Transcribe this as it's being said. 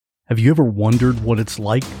Have you ever wondered what it's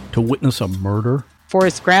like to witness a murder?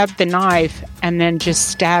 Forrest grabbed the knife and then just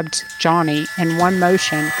stabbed Johnny in one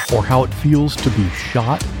motion. Or how it feels to be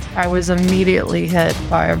shot? I was immediately hit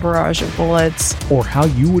by a barrage of bullets. Or how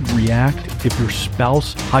you would react if your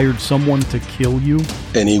spouse hired someone to kill you?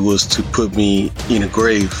 And he was to put me in a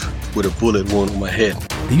grave with a bullet wound on my head.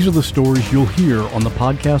 These are the stories you'll hear on the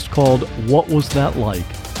podcast called What Was That Like?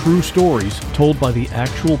 True stories told by the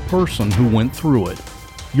actual person who went through it.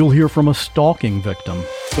 You'll hear from a stalking victim.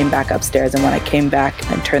 Came back upstairs, and when I came back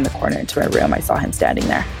and turned the corner into my room, I saw him standing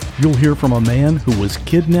there. You'll hear from a man who was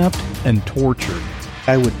kidnapped and tortured.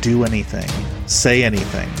 I would do anything, say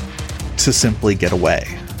anything, to simply get away.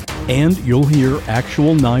 And you'll hear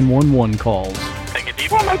actual 911 calls. Take a deep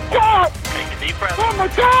breath. Oh my God! Take a deep breath. Oh my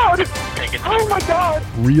God! Take a deep Oh my God!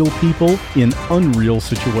 Real people in unreal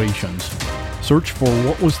situations. Search for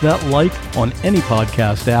What Was That Like on any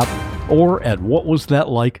podcast app or at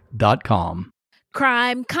whatwasthatlike.com.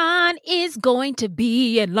 Crime Con is going to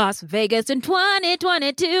be in Las Vegas in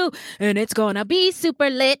 2022, and it's going to be super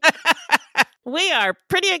lit. We are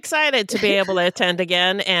pretty excited to be able to attend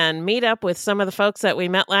again and meet up with some of the folks that we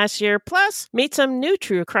met last year, plus meet some new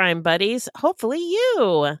true crime buddies, hopefully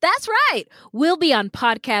you. That's right. We'll be on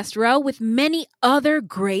Podcast Row with many other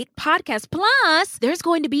great podcasts. Plus, there's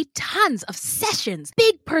going to be tons of sessions,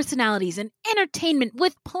 big personalities, and entertainment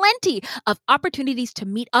with plenty of opportunities to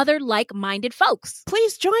meet other like-minded folks.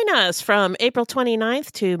 Please join us from April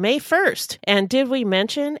 29th to May 1st. And did we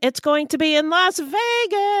mention it's going to be in Las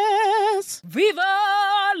Vegas? Viva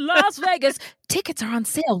Las Vegas! Tickets are on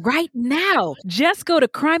sale right now. Just go to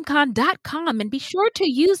crimecon.com and be sure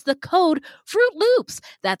to use the code Fruit Loops.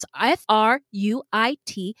 That's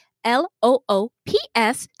FRUITLOOPS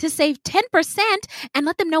to save 10% and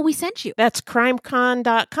let them know we sent you. That's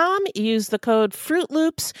crimecon.com. Use the code Fruit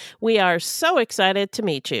Loops. We are so excited to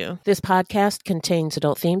meet you. This podcast contains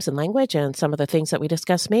adult themes and language, and some of the things that we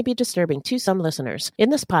discuss may be disturbing to some listeners.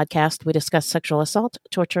 In this podcast, we discuss sexual assault,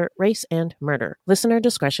 torture, race, and murder. Listener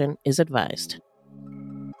discretion is advised.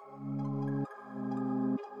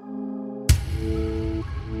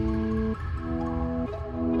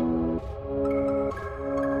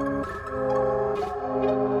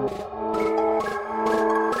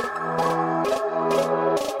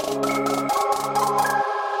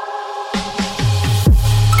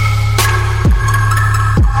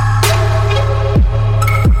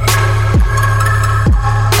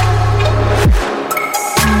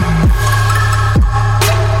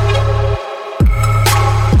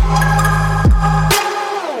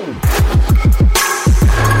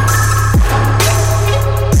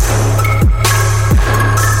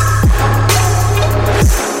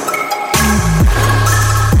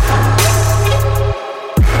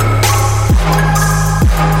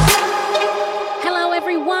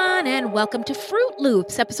 Welcome to Fruit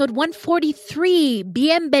Loops, episode 143.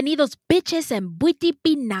 Bienvenidos, bitches and buiti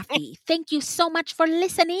pinafi. Thank you so much for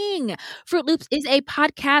listening. Fruit Loops is a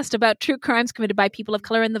podcast about true crimes committed by people of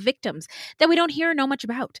color and the victims that we don't hear or know much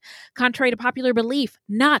about. Contrary to popular belief,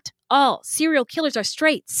 not all serial killers are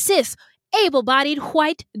straight, cis, able-bodied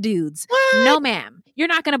white dudes. What? No, ma'am. You're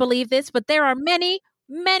not going to believe this, but there are many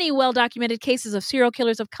well-documented cases of serial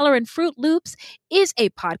killers of color, and Fruit Loops is a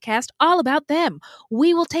podcast all about them.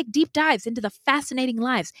 We will take deep dives into the fascinating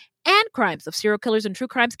lives and crimes of serial killers and true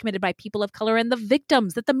crimes committed by people of color and the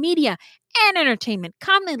victims that the media and entertainment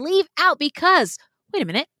commonly leave out because, wait a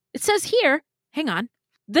minute, it says here, hang on,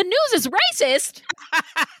 the news is racist.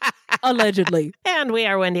 Allegedly. And we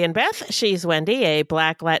are Wendy and Beth. She's Wendy, a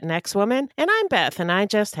Black Latinx woman, and I'm Beth, and I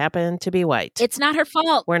just happen to be white. It's not her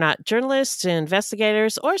fault. We're not journalists,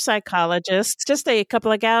 investigators, or psychologists, just a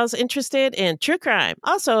couple of gals interested in true crime.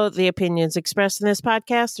 Also, the opinions expressed in this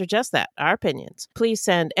podcast are just that, our opinions. Please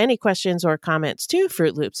send any questions or comments to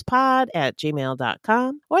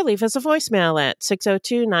fruitloopspod@gmail.com or leave us a voicemail at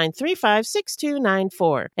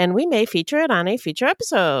 602-935-6294, and we may feature it on a future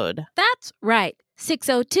episode. That's right.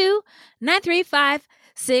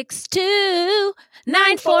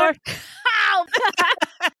 602-935-6294.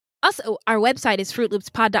 Also, our website is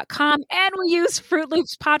fruitloopspod.com, and we use Fruit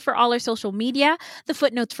Loops Pod for all our social media. The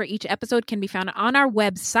footnotes for each episode can be found on our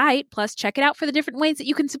website. Plus, check it out for the different ways that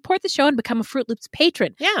you can support the show and become a Fruit Loops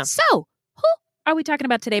patron. Yeah. So, who are we talking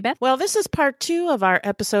about today, Beth? Well, this is part 2 of our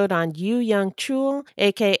episode on Yoo Young-chul,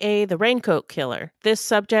 a.k.a. the Raincoat Killer. This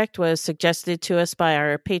subject was suggested to us by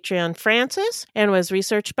our Patreon, Francis, and was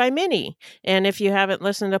researched by Minnie. And if you haven't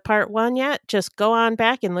listened to part 1 yet, just go on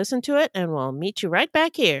back and listen to it, and we'll meet you right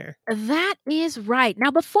back here. That is right. Now,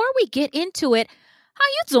 before we get into it,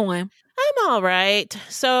 you doing? I'm all right.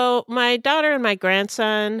 So my daughter and my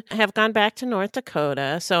grandson have gone back to North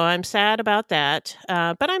Dakota, so I'm sad about that.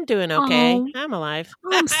 But I'm doing okay. Oh. I'm alive.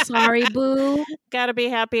 I'm sorry, boo. Got to be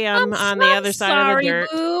happy I'm on the other side of the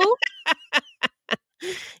dirt. Boo.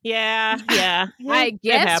 Yeah. I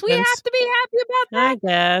guess we have to be happy about that. I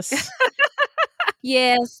guess.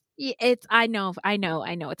 Yes, I know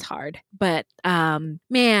it's hard, but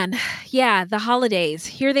man, yeah, the holidays,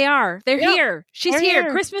 here they are. They're here. She's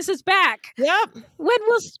here. Christmas is back. Yep. When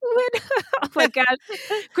oh my gosh,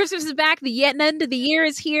 Christmas is back. The end of the year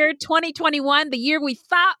is here. 2021, the year we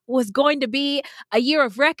thought was going to be a year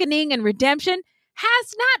of reckoning and redemption,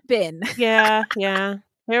 has not been. Yeah.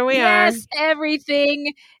 Here we are. Yes,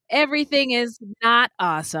 everything is not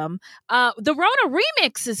awesome. The Rona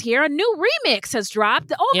remix is here. A new remix has dropped.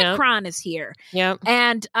 The Omicron is here. Yep.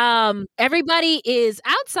 And everybody is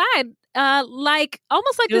outside,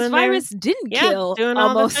 almost like doing this virus didn't kill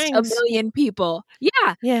almost a million people.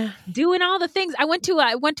 Yeah. Doing all the things. I went to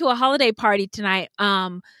a holiday party tonight.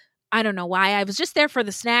 I don't know why. I was just there for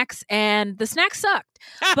the snacks, and the snacks sucked.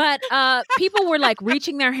 But people were like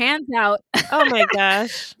reaching their hands out. Oh my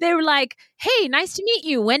gosh. They were like, "Hey, nice to meet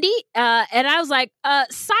you, Wendy." And I was like,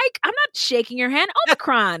 psych, I'm not shaking your hand.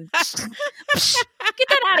 Omicron. Get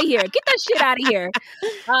that out of here. Get that shit out of here.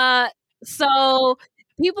 So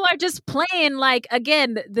people are just playing like,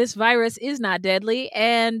 again, this virus is not deadly,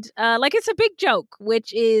 and like it's a big joke,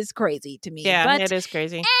 which is crazy to me. Yeah, but it is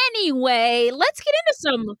crazy. Anyway, let's get into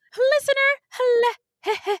some listener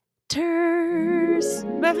letters.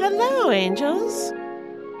 Well, hello, angels.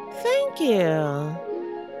 Thank you.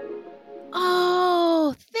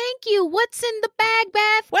 Oh, thank you. What's in the bag,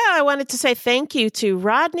 Beth? Well, I wanted to say thank you to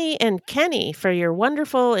Rodney and Kenny for your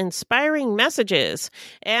wonderful, inspiring messages,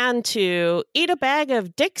 and to Eat a Bag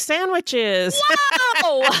of Dick Sandwiches.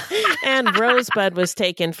 Whoa! And Rosebud was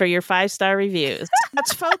taken for your 5-star reviews.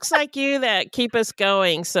 It's folks like you that keep us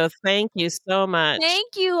going, so thank you so much.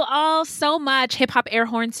 Thank you all so much. Hip hop air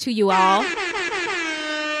horns to you all.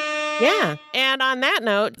 Yeah. And on that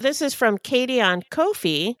note, this is from Katie on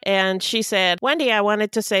Ko-fi. And she said, Wendy, I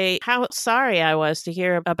wanted to say how sorry I was to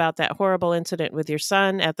hear about that horrible incident with your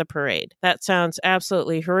son at the parade. That sounds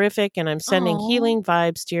absolutely horrific, and I'm sending healing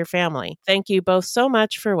vibes to your family. Thank you both so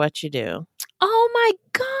much for what you do. Oh my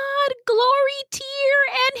God. Glory, tear,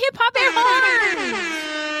 and hip hop air horns.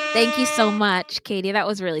 Thank you so much, Katie. That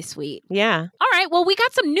was really sweet. Yeah. All right. Well, we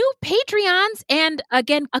got some new Patreons, and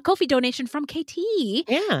again, a Ko-fi donation from KT.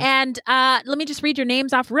 Yeah. And let me just read your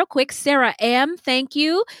names off real quick. Sarah M, thank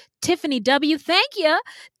you. Tiffany W, thank you.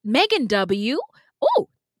 Megan W. Oh,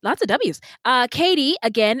 lots of W's. Katie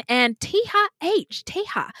again, and Teha H.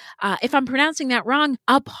 Teha. If I'm pronouncing that wrong,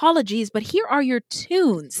 apologies, but here are your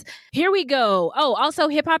tunes. Here we go. Oh, also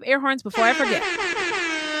hip hop air horns before I forget.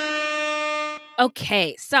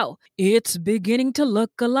 Okay, so it's beginning to look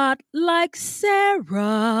a lot like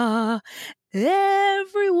Sarah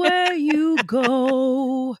everywhere you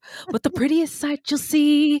go. But the prettiest sight you'll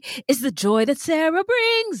see is the joy that Sarah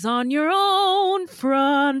brings on your own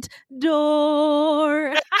front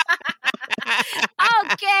door.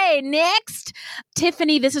 Okay, next.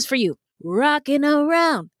 Tiffany, this is for you. Rocking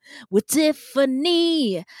around with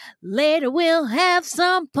Tiffany. Later we'll have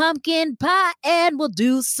some pumpkin pie and we'll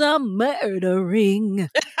do some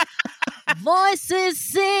murdering. Voices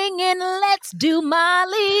singing, let's do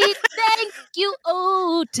Molly. Thank you,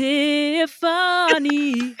 oh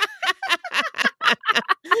Tiffany.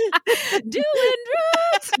 Doing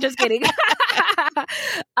roots. Just kidding.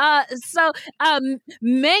 So,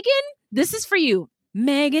 Megan, this is for you.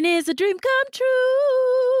 Megan is a dream come true.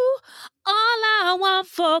 All I want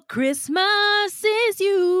for Christmas is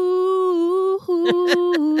you.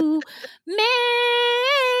 Megan.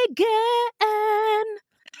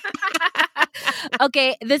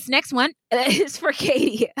 Okay, this next one is for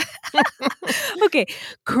Katie. Okay.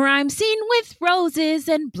 Crime scene with roses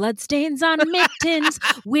and bloodstains on mittens,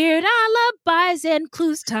 weird alibis and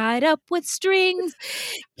clues tied up with strings.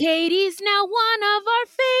 Katie's now one of our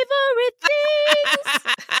favorite things.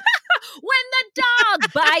 When the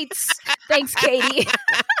dog bites. Thanks, Katie.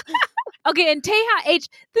 Okay, and Teha H,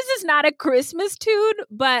 this is not a Christmas tune,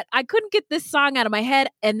 but I couldn't get this song out of my head,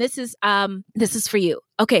 and this is for you.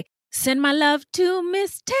 Okay. Send my love to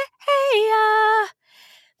Miss Teha.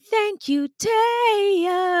 Thank you,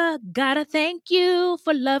 Teha. Gotta thank you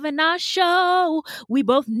for loving our show. We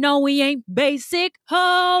both know we ain't basic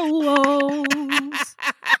hoes. And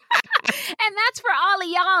that's for all of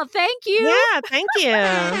y'all. Thank you. Yeah, thank you.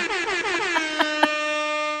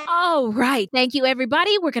 All right. Thank you,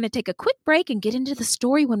 everybody. We're going to take a quick break and get into the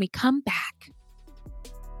story when we come back.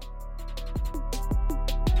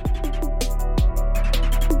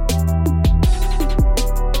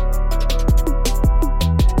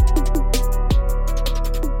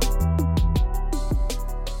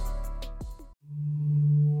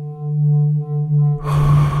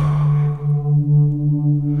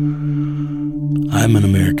 I'm an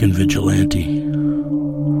American vigilante.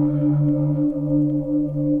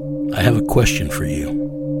 I have a question for you.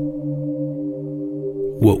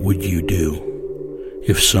 What would you do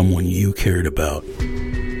if someone you cared about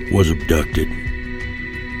was abducted,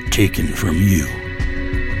 taken from you?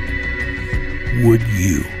 Would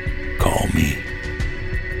you call me?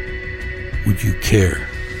 Would you care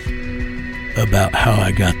about how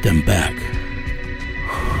I got them back?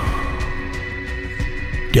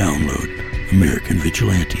 Download American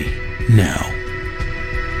Vigilante now.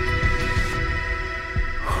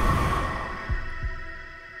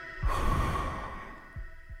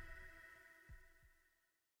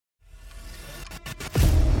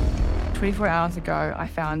 "24 hours ago, I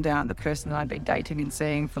found out the person that I'd been dating and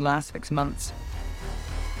seeing for the last 6 months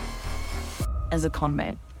is a con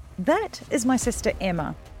man." That is my sister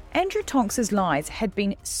Emma. Andrew Tonks's lies had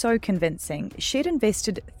been so convincing, she'd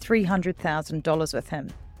invested $300,000 with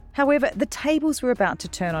him. However, the tables were about to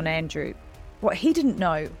turn on Andrew. What he didn't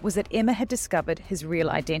know was that Emma had discovered his real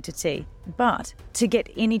identity. But to get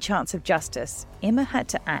any chance of justice, Emma had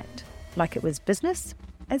to act like it was business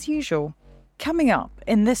as usual. Coming up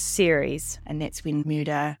in this series, and that's when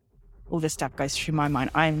murder, all this stuff goes through my mind.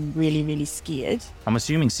 I'm really, really scared. I'm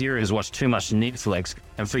assuming Sarah has watched too much Netflix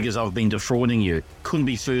and figures I've been defrauding you. Couldn't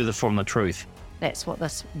be further from the truth. That's what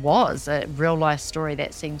this was, a real-life story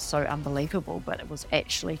that seems so unbelievable, but it was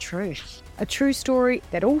actually true. a true story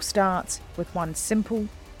that all starts with one simple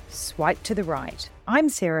swipe to the right. I'm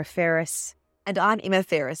Sarah Ferris. And I'm Emma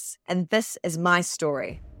Ferris, and this is my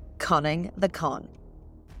story, Conning the Con.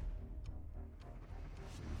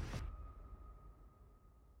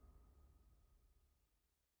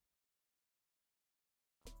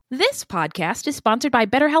 This podcast is sponsored by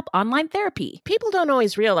BetterHelp Online Therapy. People don't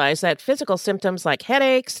always realize that physical symptoms like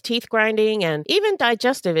headaches, teeth grinding, and even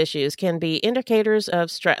digestive issues can be indicators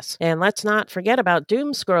of stress. And let's not forget about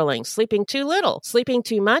doom scrolling, sleeping too little, sleeping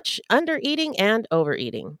too much, undereating, and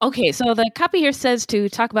overeating. Okay, so the copy here says to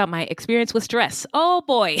talk about my experience with stress. Oh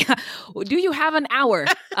boy, do you have an hour?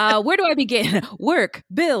 Where do I begin? Work,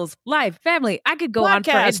 bills, life, family. I could go on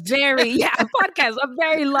for a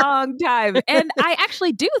very long time. And I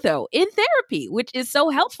actually do, though, in therapy, which is so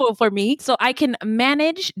helpful for me so I can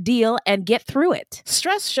manage, deal, and get through it.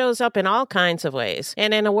 Stress shows up in all kinds of ways.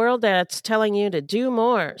 And in a world that's telling you to do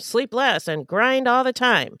more, sleep less, and grind all the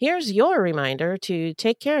time, here's your reminder to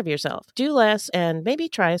take care of yourself, do less, and maybe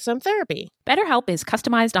try some therapy. BetterHelp is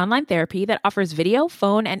customized online therapy that offers video,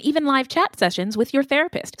 phone, and even live chat sessions with your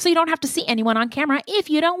therapist, so you don't have to see anyone on camera if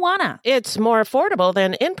you don't wanna. It's more affordable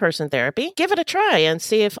than in-person therapy. Give it a try and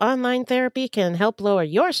see if online therapy can help lower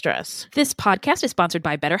your stress. This podcast is sponsored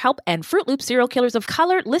by BetterHelp, and Fruit Loop Serial Killers of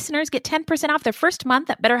Color listeners get 10% off their first month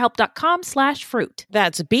at betterhelp.com/fruit.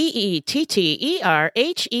 That's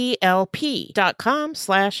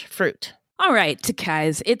BETTERHELP.com/fruit. All right,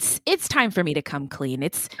 guys, it's time for me to come clean.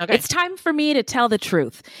 It's time for me to tell the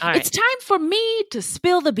truth. Right. It's time for me to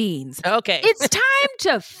spill the beans. Okay. It's time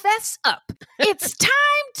to fess up. It's time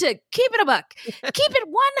to keep it a buck. Keep it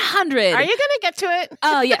 100. Are you going to get to it?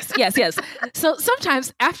 Oh, yes. So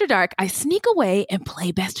sometimes after dark, I sneak away and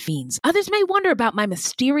play Best Fiends. Others may wonder about my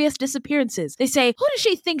mysterious disappearances. They say, who does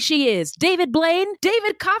she think she is? David Blaine?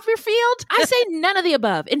 David Copperfield? I say none of the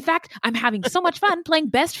above. In fact, I'm having so much fun playing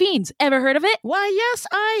Best Fiends. Ever heard of it? Why, yes,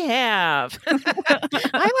 I have.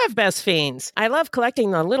 I love Best Fiends. I love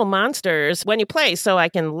collecting the little monsters when you play so I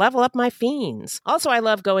can level up my fiends. Also, I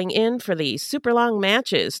love going in for the super long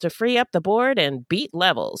matches to free up the board and beat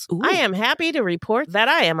levels. Ooh. I am happy to report that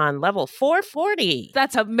I am on level 440.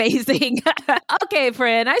 That's amazing. Okay,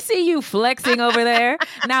 friend, I see you flexing over there.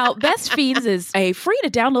 Now, Best Fiends is a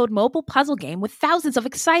free-to-download mobile puzzle game with thousands of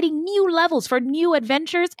exciting new levels for new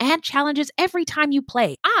adventures and challenges every time you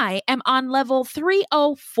play. I am on level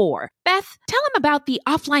 304. Beth, tell him about the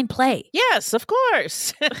offline play. Yes, of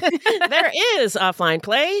course. There is offline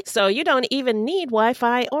play, so you don't even need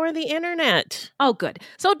Wi-Fi or the internet. Oh, good.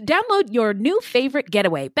 So download your new favorite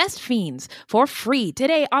getaway, Best Fiends, for free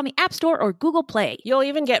today on the App Store or Google Play. You'll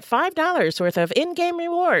even get $5 worth of in-game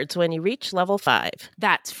rewards when you reach level 5.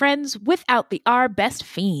 That's friends without the R, Best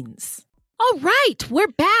Fiends. All right, we're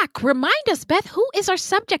back. Remind us, Beth, who is our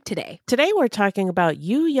subject today? Today we're talking about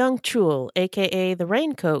Yoo Young-chul, a.k.a. the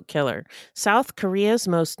Raincoat Killer, South Korea's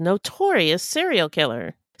most notorious serial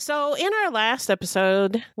killer. So in our last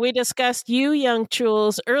episode, we discussed Yoo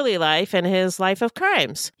Young-chul's early life and his life of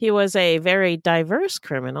crimes. He was a very diverse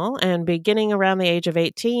criminal, and beginning around the age of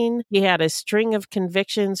 18, he had a string of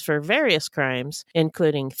convictions for various crimes,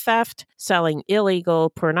 including theft, selling illegal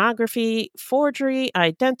pornography, forgery,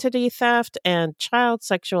 identity theft, and child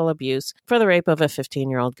sexual abuse for the rape of a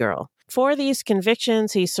 15-year-old girl. For these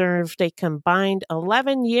convictions, he served a combined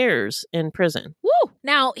 11 years in prison. Woo!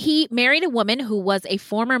 Now, he married a woman who was a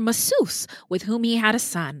former masseuse with whom he had a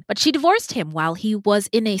son, but she divorced him while he was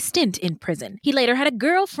in a stint in prison. He later had a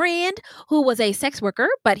girlfriend who was a sex worker,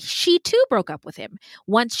 but she too broke up with him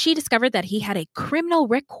once she discovered that he had a criminal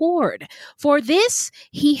record. For this,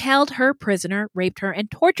 he held her prisoner, raped her,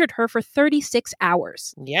 and tortured her for 36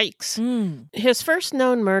 hours. Yikes. His first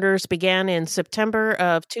known murders began in September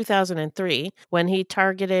of 2003 when he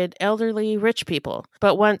targeted elderly rich people.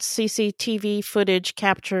 But once CCTV footage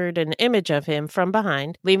captured an image of him from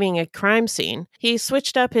behind, leaving a crime scene, he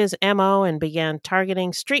switched up his MO and began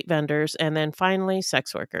targeting street vendors and then finally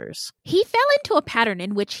sex workers. He fell into a pattern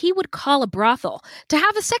in which he would call a brothel to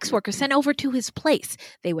have a sex worker sent over to his place.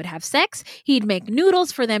 They would have sex. He'd make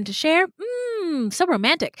noodles for them to share. So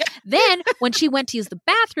romantic. Then, when she went to use the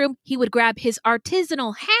bathroom, he would grab his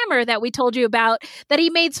artisanal hammer that we told you about that he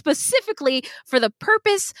made specifically for the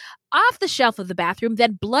purpose off the shelf of the bathroom,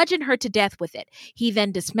 then bludgeon her to death with it. He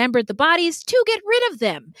then dismembered the bodies to get rid of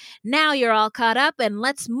them. Now you're all caught up, and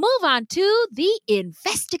let's move on to the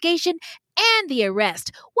investigation and the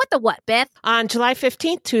arrest. What the what, Beth? On July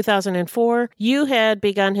 15th, 2004, Yoo had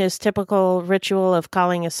begun his typical ritual of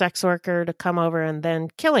calling a sex worker to come over and then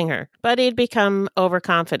killing her. But he'd become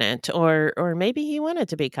overconfident, or maybe he wanted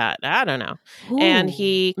to be caught. I don't know. Ooh. And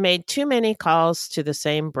he made too many calls to the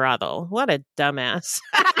same brothel. What a dumbass.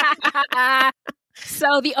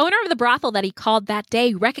 So the owner of the brothel that he called that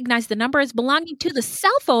day recognized the number as belonging to the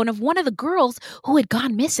cell phone of one of the girls who had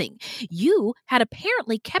gone missing. Yoo had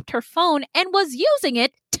apparently kept her phone and was using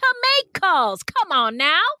it to make calls. Come on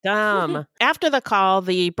now. Dumb. After the call,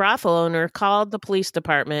 the brothel owner called the police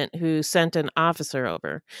department, who sent an officer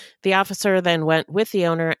over. The officer then went with the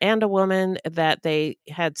owner and a woman that they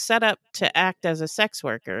had set up to act as a sex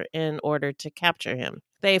worker in order to capture him.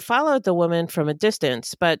 They followed the woman from a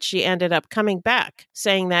distance, but she ended up coming back,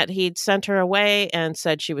 saying that he'd sent her away and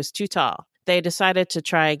said she was too tall. They decided to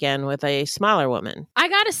try again with a smaller woman. I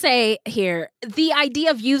gotta say here, the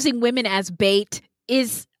idea of using women as bait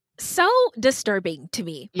is so disturbing to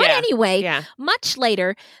me. But anyway, much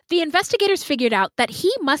later, the investigators figured out that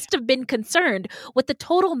he must have been concerned with the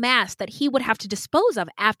total mass that he would have to dispose of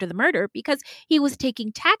after the murder because he was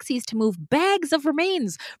taking taxis to move bags of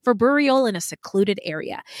remains for burial in a secluded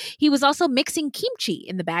area. He was also mixing kimchi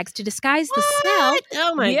in the bags to disguise the smell.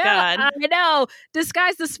 Oh my God. I know.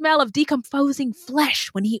 Disguise the smell of decomposing flesh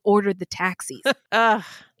when he ordered the taxis. Ugh.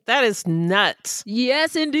 That is nuts.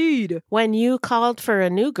 Yes, indeed. When Yoo called for a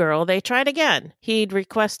new girl, they tried again. He'd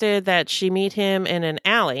requested that she meet him in an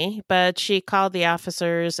alley, but she called the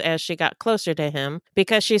officers as she got closer to him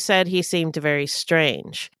because she said he seemed very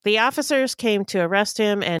strange. The officers came to arrest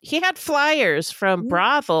him, and he had flyers from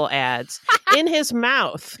brothel ads in his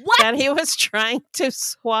mouth that he was trying to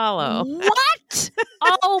swallow. What?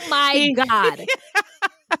 Oh my God.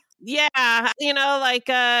 Yeah, like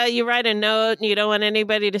you write a note and you don't want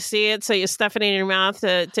anybody to see it, so you stuff it in your mouth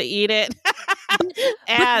to eat it.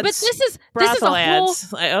 Ads, but this is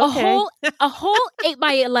a whole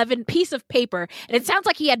 8x11 piece of paper, and it sounds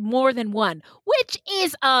like he had more than one, which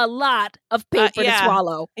is a lot of paper to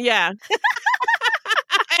swallow. Yeah.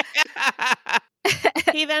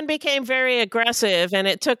 He then became very aggressive, and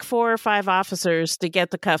it took 4 or 5 officers to get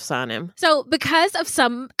the cuffs on him. So because of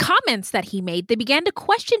some comments that he made, they began to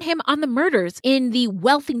question him on the murders in the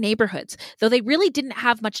wealthy neighborhoods, though they really didn't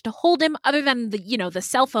have much to hold him other than the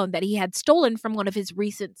cell phone that he had stolen from one of his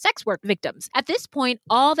recent sex work victims. At this point,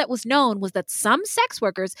 all that was known was that some sex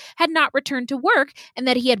workers had not returned to work and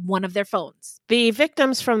that he had one of their phones. The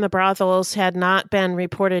victims from the brothels had not been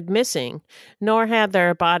reported missing, nor had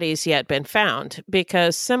their bodies yet been found,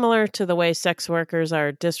 because similar to the way sex workers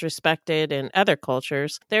are disrespected in other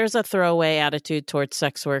cultures, there's a throwaway attitude towards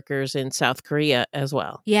sex workers in South Korea as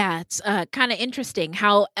well. Yeah, it's kind of interesting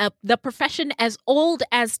how the profession as old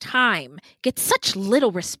as time gets such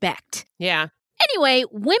little respect. Yeah. Anyway,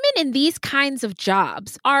 women in these kinds of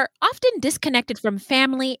jobs are often disconnected from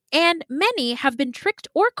family, and many have been tricked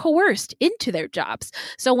or coerced into their jobs.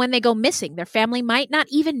 So when they go missing, their family might not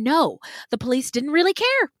even know. The police didn't really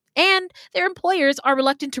care. And their employers are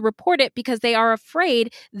reluctant to report it because they are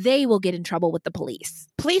afraid they will get in trouble with the police.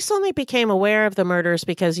 Police only became aware of the murders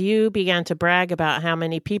because Yoo began to brag about how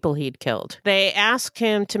many people he'd killed. They asked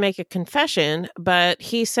him to make a confession, but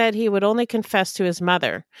he said he would only confess to his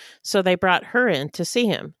mother, so they brought her in to see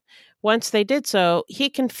him. Once they did so, he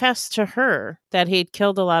confessed to her that he'd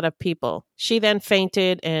killed a lot of people. She then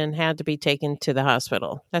fainted and had to be taken to the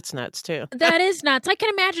hospital. That's nuts, too. That is nuts. I can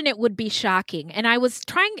imagine it would be shocking. And I was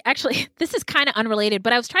trying, actually, this is kind of unrelated,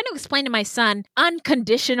 but I was trying to explain to my son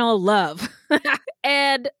unconditional love.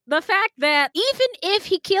 And the fact that even if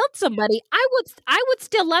he killed somebody, I would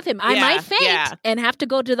still love him. I might faint and have to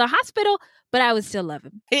go to the hospital, but I would still love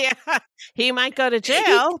him. Yeah, he might go to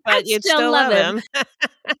jail, but you'd still love him.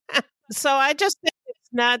 So I just think it's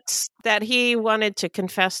nuts that he wanted to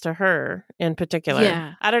confess to her in particular.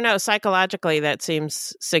 Yeah. I don't know. Psychologically, that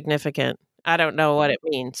seems significant. I don't know what it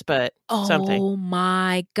means, but something. Oh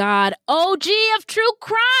my God. OG of true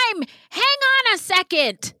crime. Hang on a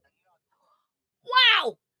second.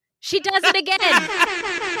 Wow. She does it again.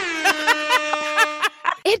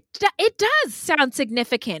 It does sound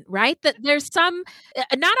significant, right? That there's some,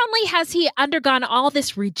 not only has he undergone all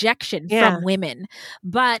this rejection from women,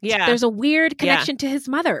 but there's a weird connection to his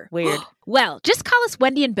mother. Weird. Well, just call us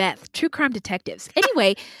Wendy and Beth, true crime detectives.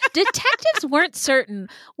 Anyway, detectives weren't certain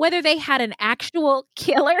whether they had an actual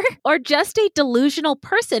killer or just a delusional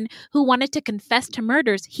person who wanted to confess to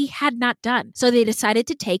murders he had not done. So they decided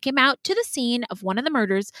to take him out to the scene of one of the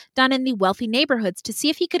murders done in the wealthy neighborhoods to see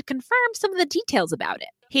if he could confirm some of the details about it.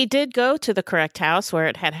 He did go to the correct house where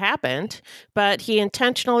it had happened, but he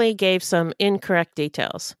intentionally gave some incorrect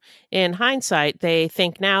details. In hindsight, they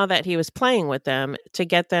think now that he was playing with them to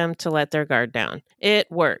get them to let their guard down. It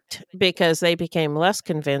worked because they became less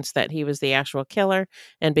convinced that he was the actual killer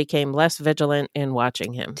and became less vigilant in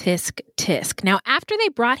watching him. Tisk, tisk. Now, after they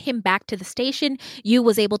brought him back to the station, Yoo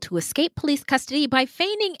was able to escape police custody by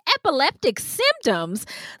feigning epileptic symptoms.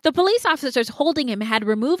 The police officers holding him had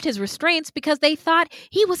removed his restraints because they thought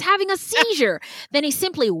he was having a seizure. Then he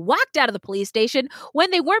simply walked out of the police station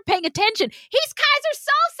when they weren't paying attention. He's Kaiser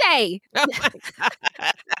Sose! Oh my God.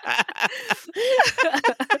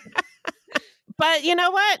 But you know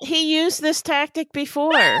what? He used this tactic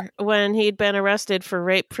before when he'd been arrested for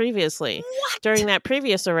rape previously. What? During that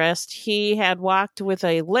previous arrest, he had walked with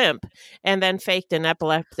a limp and then faked an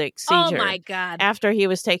epileptic seizure. Oh my God. After he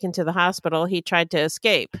was taken to the hospital, he tried to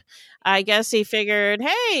escape. I guess he figured,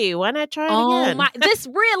 hey, why not try it again? Oh my, this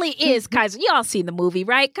really is Kaiser. You all seen the movie,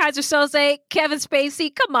 right? Kaiser Sose, Kevin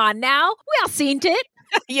Spacey. Come on now. We all seen it.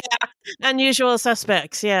 Yeah. Unusual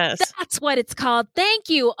Suspects, yes. That's what it's called. Thank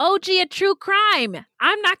you, OG of True Crime.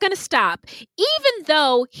 I'm not going to stop. Even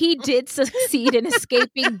though he did succeed in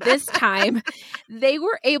escaping this time, they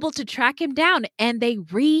were able to track him down and they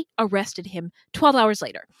re-arrested him 12 hours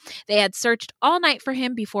later. They had searched all night for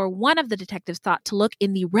him before one of the detectives thought to look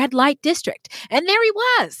in the red light district. And there he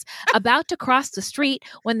was, about to cross the street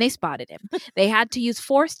when they spotted him. They had to use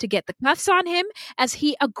force to get the cuffs on him as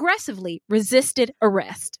he aggressively resisted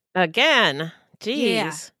arrest. Again. Jeez.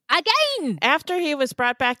 Yeah. Again! After he was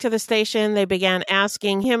brought back to the station, they began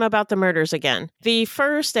asking him about the murders again. The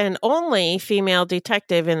first and only female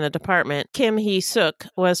detective in the department, Kim Hee-suk,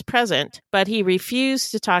 was present, but he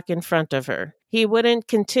refused to talk in front of her. He wouldn't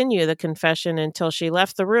continue the confession until she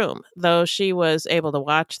left the room, though she was able to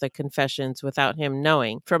watch the confessions without him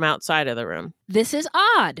knowing from outside of the room. This is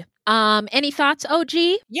odd. Any thoughts, OG?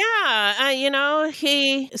 Yeah,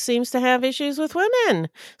 he seems to have issues with women,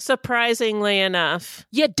 surprisingly enough.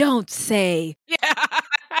 You don't say. Yeah.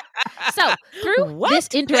 So, through this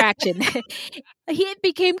interaction, it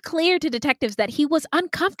became clear to detectives that he was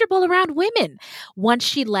uncomfortable around women. Once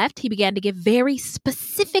she left, he began to give very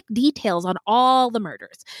specific details on all the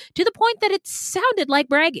murders, to the point that it sounded like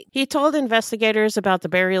bragging. He told investigators about the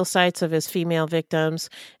burial sites of his female victims,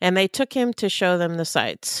 and they took him to show them the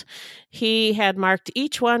sites. He had marked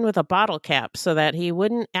each one with a bottle cap so that he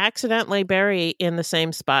wouldn't accidentally bury in the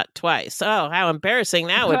same spot twice. Oh, how embarrassing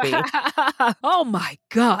that would be. Oh my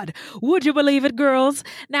God. Would you believe it, girls?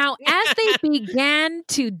 Now, as they began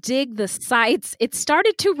to dig the sites, it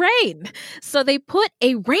started to rain. So they put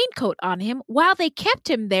a raincoat on him while they kept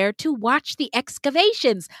him there to watch the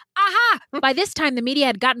excavations. Aha! By this time, the media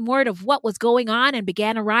had gotten word of what was going on and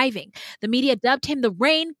began arriving. The media dubbed him the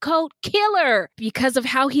Raincoat Killer because of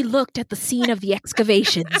how he looked at the scene of the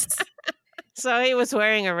excavations. So he was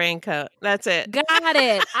wearing a raincoat. That's it. Got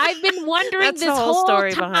it. I've been wondering That's this the whole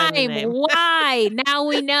story time. behind the name. Why? Now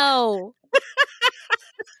we know.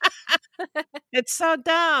 It's so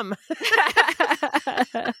dumb.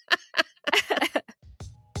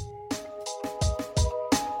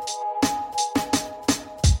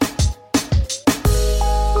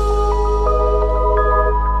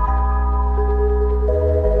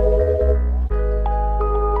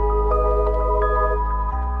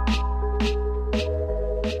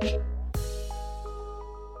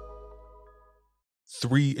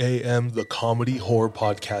 3 a.m., the comedy horror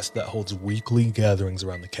podcast that holds weekly gatherings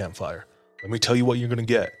around the campfire. Let me tell you what you're going to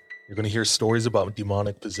get. You're going to hear stories about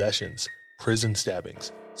demonic possessions, prison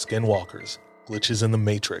stabbings, skinwalkers, glitches in the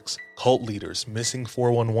Matrix, cult leaders, missing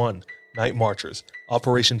 411, night marchers,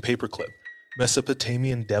 Operation Paperclip,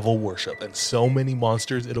 Mesopotamian devil worship, and so many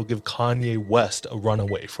monsters it'll give Kanye West a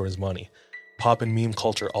runaway for his money. Pop and meme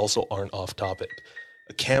culture also aren't off topic.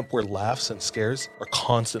 A camp where laughs and scares are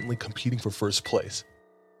constantly competing for first place.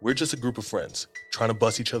 We're just a group of friends, trying to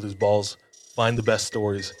bust each other's balls, find the best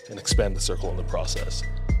stories, and expand the circle in the process.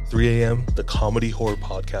 3 a.m., the comedy horror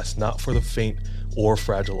podcast not for the faint or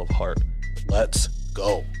fragile of heart. Let's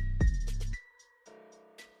go.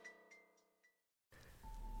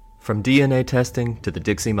 From DNA testing to the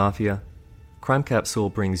Dixie Mafia, Crime Capsule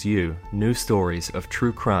brings you new stories of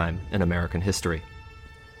true crime in American history.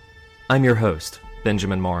 I'm your host,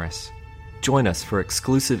 Benjamin Morris. Join us for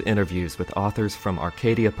exclusive interviews with authors from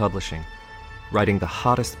Arcadia Publishing, writing the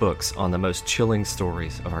hottest books on the most chilling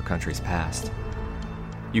stories of our country's past.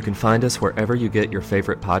 You can find us wherever you get your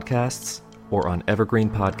favorite podcasts or on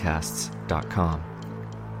evergreenpodcasts.com.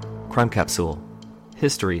 Crime Capsule.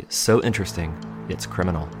 History so interesting, it's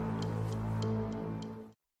criminal.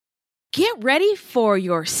 Get ready for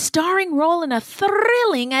your starring role in a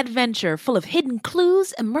thrilling adventure full of hidden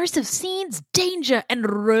clues, immersive scenes, danger,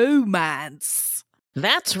 and romance.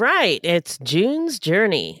 That's right. It's June's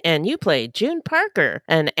Journey, and you play June Parker,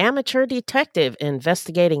 an amateur detective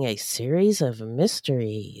investigating a series of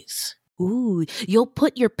mysteries. Ooh, you'll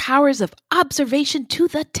put your powers of observation to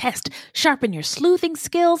the test, sharpen your sleuthing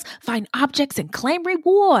skills, find objects, and claim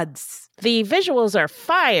rewards. The visuals are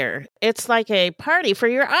fire. It's like a party for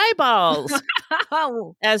your eyeballs.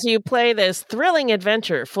 As you play this thrilling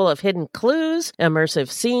adventure full of hidden clues,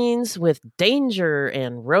 immersive scenes with danger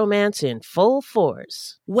and romance in full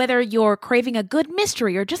force. Whether you're craving a good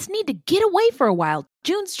mystery or just need to get away for a while,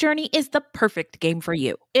 June's Journey is the perfect game for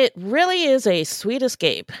you. It really is a sweet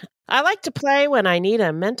escape. I like to play when I need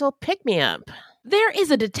a mental pick-me-up. There is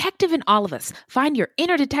a detective in all of us. Find your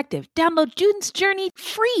inner detective. Download June's Journey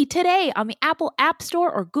free today on the Apple App Store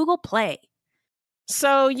or Google Play.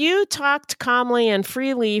 So you talked calmly and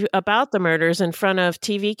freely about the murders in front of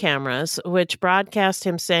TV cameras, which broadcast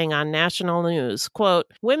him saying on national news, quote,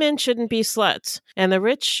 "Women shouldn't be sluts, and the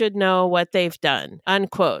rich should know what they've done,"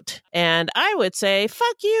 unquote. And I would say,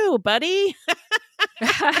 fuck you, buddy.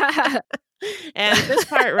 And this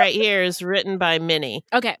part right here is written by Minnie.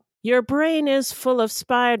 Okay. Your brain is full of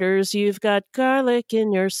spiders. You've got garlic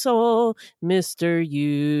in your soul, Mr.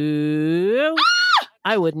 You. Ah!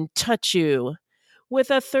 I wouldn't touch you with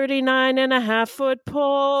a 39.5-foot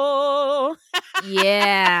pole.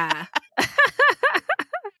 Yeah.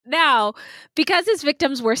 Now, because his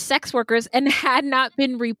victims were sex workers and had not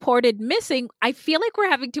been reported missing, I feel like we're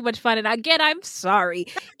having too much fun. And again, I'm sorry.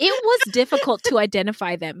 It was difficult to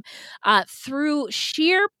identify them. Through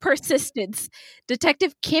sheer persistence,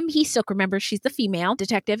 Detective Kim Hee-suk, remember, she's the female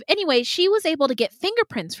detective. Anyway, she was able to get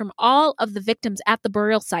fingerprints from all of the victims at the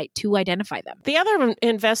burial site to identify them. The other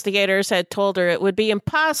investigators had told her it would be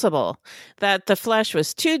impossible, that the flesh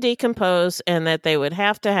was too decomposed and that they would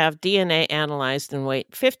have to have DNA analyzed and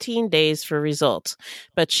wait 15 days for results.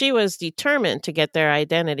 But she was determined to get their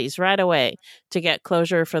identities right away to get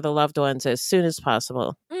closure for the loved ones as soon as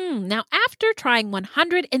possible. Now, after trying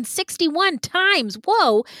 161 times,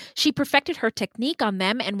 she perfected her technique on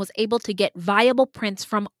them and was able to get viable prints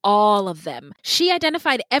from all of them. She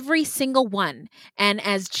identified every single one. And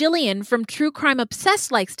as Jillian from True Crime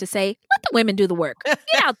Obsessed likes to say, let the women do the work.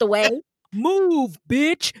 Get out the way. Move,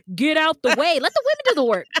 bitch. Get out the way. Let the women do the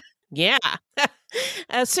work. Yeah.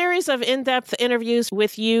 A series of in-depth interviews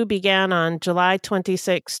with you began on July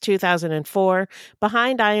 26, 2004,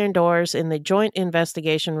 behind iron doors in the Joint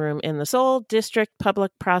Investigation Room in the Seoul District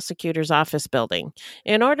Public Prosecutor's Office building.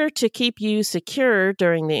 In order to keep you secure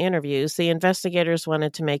during the interviews, the investigators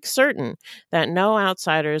wanted to make certain that no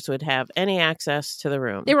outsiders would have any access to the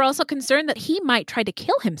room. They were also concerned that he might try to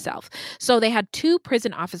kill himself, so they had 2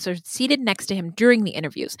 prison officers seated next to him during the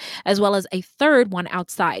interviews, as well as a third one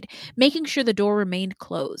outside, making sure the door remained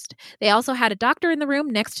closed. They also had a doctor in the room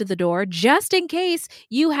next to the door, just in case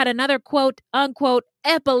you had another quote unquote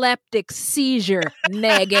epileptic seizure,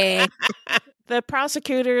 nigga. The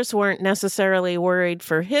prosecutors weren't necessarily worried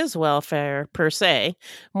for his welfare per se,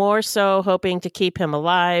 more so hoping to keep him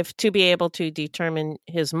alive to be able to determine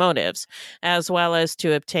his motives, as well as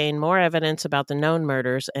to obtain more evidence about the known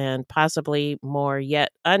murders and possibly more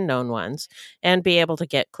yet unknown ones, and be able to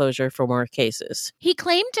get closure for more cases. He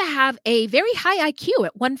claimed to have a very high IQ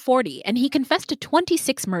at 140, and he confessed to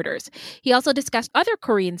 26 murders. He also discussed other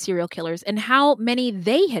Korean serial killers and how many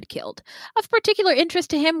they had killed. Of particular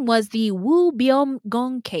interest to him was the Woo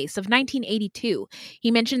Byung-gong case of 1982.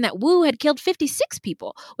 He mentioned that Woo had killed 56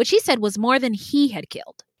 people, which he said was more than he had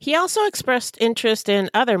killed. He also expressed interest in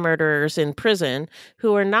other murderers in prison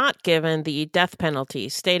who were not given the death penalty,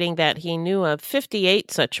 stating that he knew of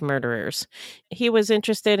 58 such murderers. He was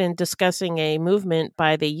interested in discussing a movement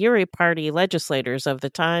by the Uri Party legislators of the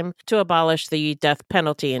time to abolish the death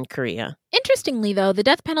penalty in Korea. Interestingly, though, the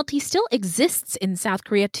death penalty still exists in South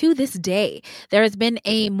Korea to this day. There has been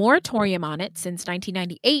a moratorium on it since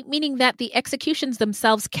 1998, meaning that the executions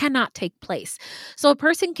themselves cannot take place. So a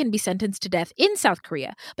person can be sentenced to death in South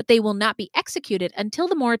Korea, but they will not be executed until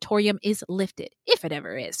the moratorium is lifted, if it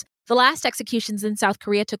ever is. The last executions in South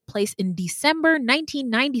Korea took place in December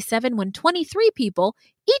 1997 when 23 people,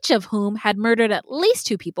 each of whom had murdered at least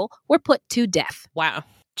 2 people, were put to death. Wow.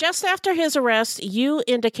 Just after his arrest, Yoo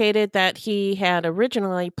indicated that he had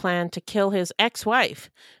originally planned to kill his ex-wife,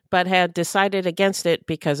 but had decided against it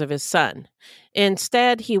because of his son.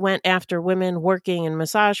 Instead, he went after women working in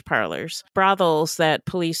massage parlors, brothels that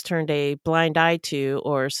police turned a blind eye to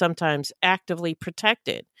or sometimes actively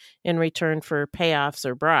protected in return for payoffs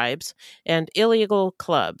or bribes, and illegal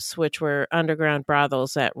clubs, which were underground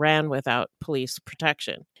brothels that ran without police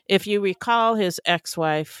protection. If you recall, his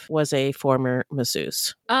ex-wife was a former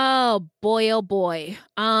masseuse. Oh boy.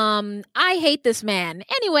 I hate this man.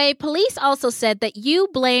 Anyway, police also said that Yoo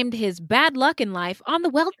blamed his bad luck in life on the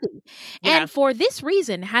wealthy. Yeah. And for this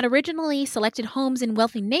reason, had originally selected homes in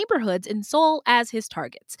wealthy neighborhoods in Seoul as his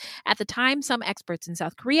targets. At the time, some experts in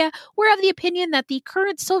South Korea were of the opinion that the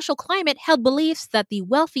current social climate held beliefs that the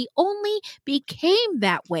wealthy only became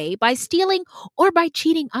that way by stealing or by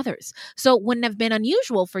cheating others. So it wouldn't have been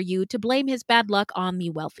unusual for Yoo to blame his bad luck on the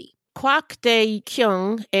wealthy. Kwak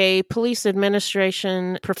Dae-kyung, a police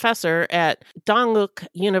administration professor at Dongguk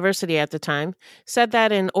University at the time, said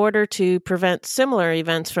that in order to prevent similar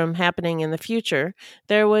events from happening in the future,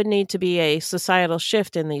 there would need to be a societal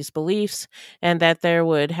shift in these beliefs, and that there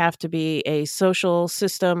would have to be a social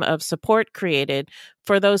system of support created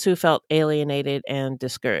for those who felt alienated and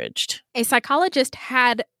discouraged. A psychologist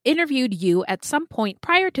had interviewed Yoo at some point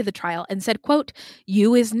prior to the trial and said, quote,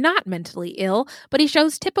 Yoo is not mentally ill, but he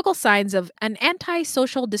shows typical signs of an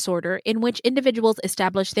antisocial disorder in which individuals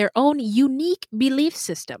establish their own unique belief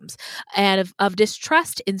systems and of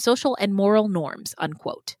distrust in social and moral norms,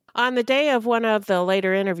 unquote. On the day of one of the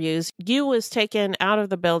later interviews, Yoo was taken out of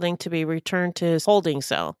the building to be returned to his holding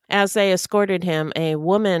cell. As they escorted him, a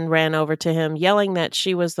woman ran over to him, yelling that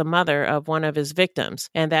she was the mother of one of his victims,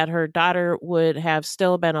 and that her daughter would have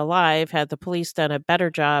still been alive had the police done a better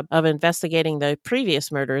job of investigating the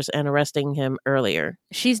previous murders and arresting him earlier.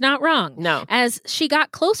 She's not wrong. No. As she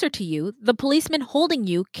got closer to Yoo, the policeman holding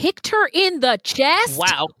Yoo kicked her in the chest.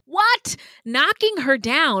 Wow. What? Knocking her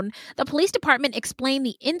down. The police department explained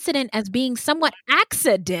the incident as being somewhat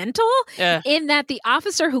accidental in that the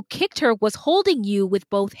officer who kicked her was holding Yoo with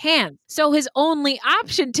both hands. So his only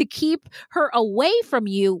option to keep her away from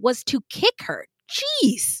Yoo was to kick her.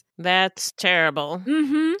 Jeez. That's terrible.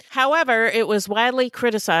 Mm-hmm. However, it was widely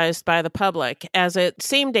criticized by the public as it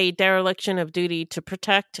seemed a dereliction of duty to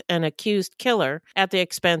protect an accused killer at the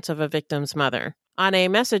expense of a victim's mother. On a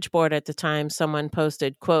message board at the time, someone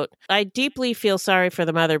posted, quote, I deeply feel sorry for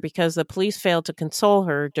the mother because the police failed to console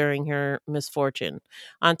her during her misfortune.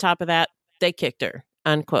 On top of that, they kicked her,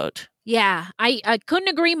 unquote. Yeah, I couldn't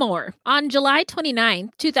agree more. On July 29,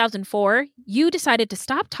 2004, Yoo decided to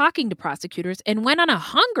stop talking to prosecutors and went on a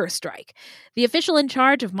hunger strike. The official in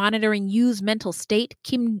charge of monitoring Yoo's mental state,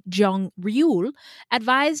 Kim Jong-ryul,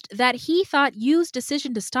 advised that he thought Yoo's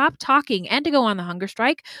decision to stop talking and to go on the hunger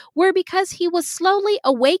strike were because he was slowly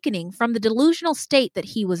awakening from the delusional state that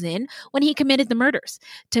he was in when he committed the murders.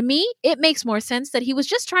 To me, it makes more sense that he was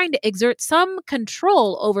just trying to exert some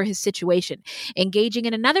control over his situation, engaging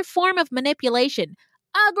in another form of manipulation.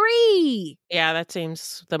 Agree. Yeah, that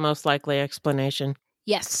seems the most likely explanation.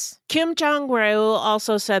 Yes. Kim Jong-raul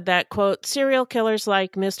also said that, quote, serial killers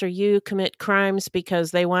like Mr. Yoo commit crimes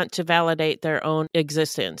because they want to validate their own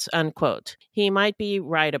existence, unquote. He might be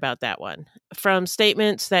right about that one. From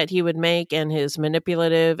statements that he would make and his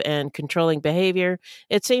manipulative and controlling behavior,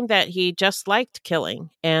 it seemed that he just liked killing,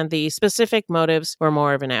 and the specific motives were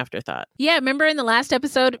more of an afterthought. Yeah, remember in the last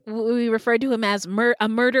episode, we referred to him as a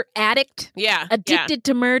murder addict? Yeah. Addicted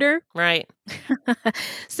to murder? Right.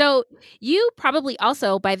 So you probably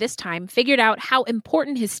also, by this time, figured out how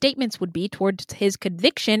important his statements would be towards his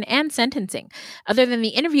conviction and sentencing. Other than the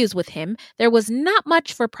interviews with him, there was not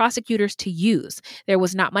much for prosecutors to use. There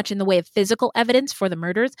was not much in the way of physical evidence for the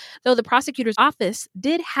murders, though the prosecutor's office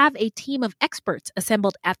did have a team of experts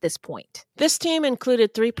assembled at this point. This team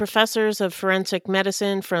included 3 professors of forensic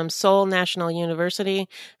medicine from Seoul National University,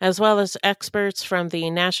 as well as experts from the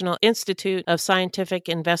National Institute of Scientific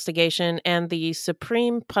Investigation and the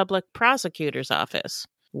Supreme Public Prosecutor's Office.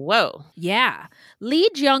 Whoa. Yeah. Lee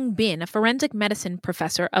Jung-bin, a forensic medicine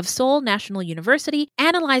professor of Seoul National University,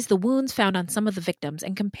 analyzed the wounds found on some of the victims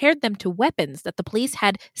and compared them to weapons that the police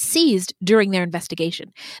had seized during their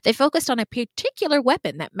investigation. They focused on a particular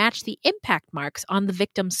weapon that matched the impact marks on the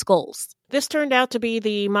victims' skulls. This turned out to be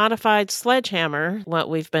the modified sledgehammer, what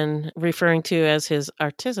we've been referring to as his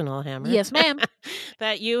artisanal hammer. Yes, ma'am.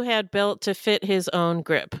 That Yoo had built to fit his own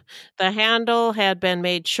grip. The handle had been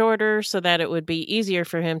made shorter so that it would be easier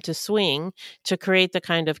for him to swing to create the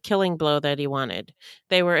kind of killing blow that he wanted.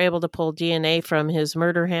 They were able to pull DNA from his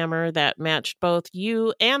murder hammer that matched both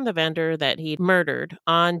Yoo and the vendor that he'd murdered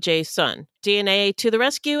on Jae-sun. DNA to the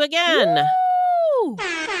rescue again! Woo!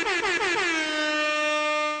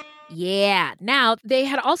 Yeah. Now, they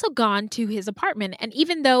had also gone to his apartment, and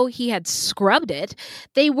even though he had scrubbed it,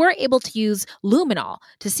 they were able to use luminol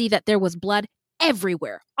to see that there was blood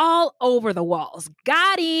everywhere, all over the walls.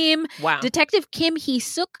 Got him! Wow. Detective Kim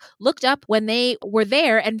Hee-suk looked up when they were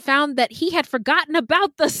there and found that he had forgotten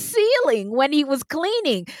about the ceiling when he was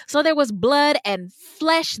cleaning. So there was blood and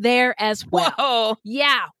flesh there as well. Whoa.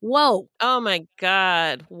 Yeah. Whoa. Oh my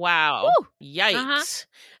God. Wow. Woo. Yikes. Uh-huh.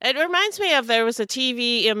 It reminds me of there was a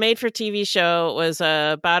made-for-TV show. It was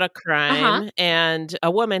about a crime, and a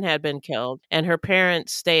woman had been killed, and her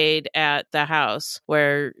parents stayed at the house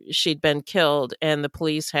where she'd been killed, and the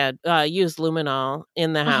police had used luminol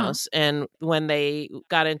in the house, and when they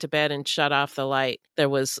got into bed and shut off the light, there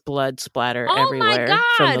was blood splatter everywhere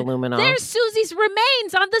from the luminol. There's Susie's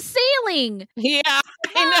remains on the ceiling. Yeah,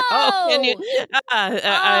 I know. And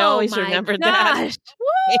I always remembered that.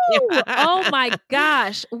 Woo! Oh my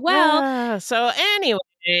gosh. Well, so anyway.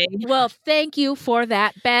 Well, thank you for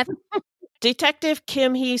that, Beth. Detective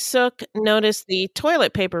Kim Hee-suk noticed the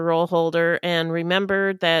toilet paper roll holder and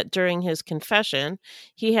remembered that during his confession,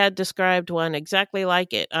 he had described one exactly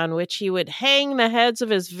like it, on which he would hang the heads of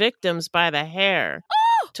his victims by the hair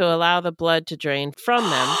to allow the blood to drain from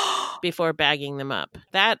them before bagging them up.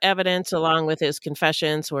 That evidence, along with his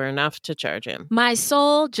confessions, were enough to charge him. My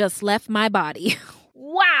soul just left my body.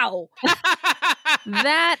 Wow.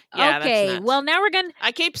 Okay. Well, now we're going to...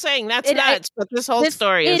 I keep saying that's nuts, but this whole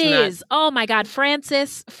story is nuts. It is. Oh my God.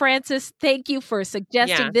 Francis, thank you for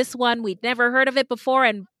suggesting this one. We'd never heard of it before,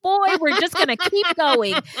 and boy, we're just going to keep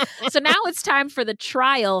going. So now it's time for the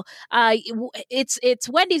trial. It's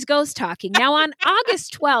Wendy's Ghost Talking. Now on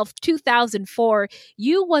August 12th, 2004,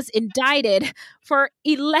 Yoo was indicted for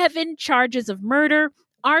 11 charges of murder,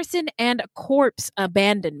 arson, and corpse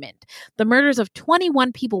abandonment. The murders of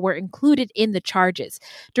 21 people were included in the charges.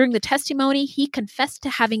 During the testimony, he confessed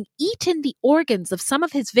to having eaten the organs of some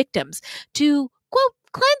of his victims to, quote,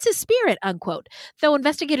 cleanse his spirit, unquote, though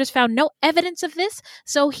investigators found no evidence of this,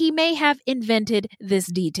 so he may have invented this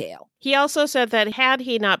detail. He also said that had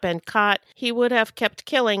he not been caught, he would have kept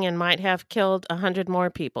killing and might have killed 100 more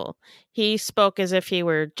people. He spoke as if he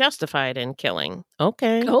were justified in killing.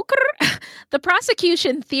 Okay. The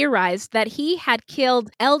prosecution theorized that he had killed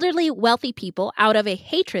elderly, wealthy people out of a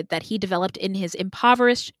hatred that he developed in his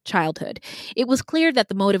impoverished childhood. It was clear that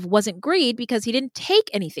the motive wasn't greed because he didn't take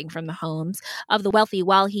anything from the homes of the wealthy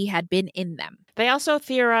while he had been in them. They also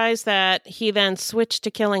theorized that he then switched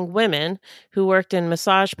to killing women who worked in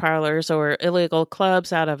massage parlors or illegal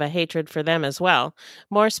clubs out of a hatred for them as well.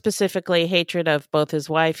 More specifically, hatred of both his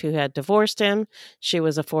wife who had divorced him. She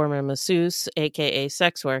was a former masseuse, aka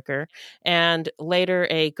sex worker, and later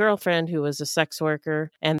a girlfriend who was a sex worker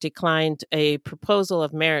and declined a proposal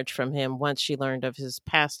of marriage from him once she learned of his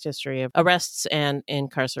past history of arrests and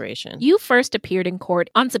incarceration. Yoo first appeared in court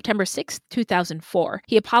on September 6, 2004.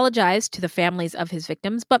 He apologized to the family families of his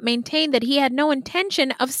victims, but maintained that he had no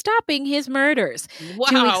intention of stopping his murders. Wow.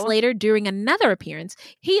 2 weeks later, during another appearance,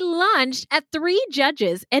 he lunged at 3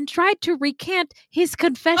 judges and tried to recant his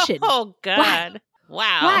confession. Oh, God.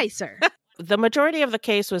 Wow. Why, sir? The majority of the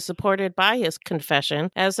case was supported by his confession,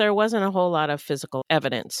 as there wasn't a whole lot of physical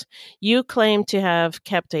evidence. Yoo claimed to have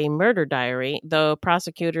kept a murder diary, though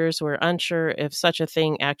prosecutors were unsure if such a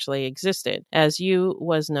thing actually existed, as Yoo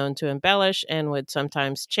was known to embellish and would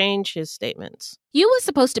sometimes change his statements. Yoo was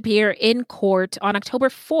supposed to appear in court on October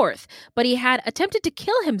 4th, but he had attempted to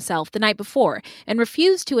kill himself the night before and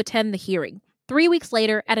refused to attend the hearing. 3 weeks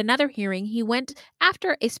later, at another hearing, he went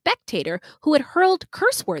after a spectator who had hurled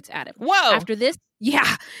curse words at him. Whoa! After this,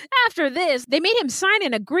 they made him sign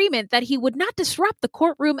an agreement that he would not disrupt the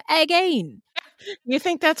courtroom again. You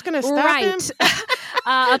think that's going to stop him?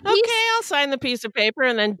 Okay, I'll sign the piece of paper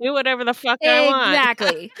and then do whatever the fuck I want.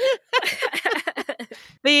 Exactly.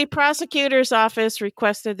 The prosecutor's office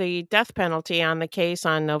requested the death penalty on the case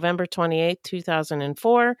on November 28,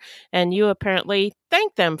 2004, and you apparently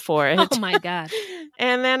thanked them for it. Oh, my God.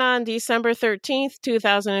 And then on December 13th,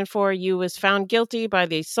 2004, Yoo was found guilty by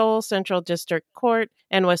the Seoul Central District Court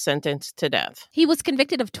and was sentenced to death. He was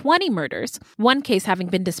convicted of 20 murders, one case having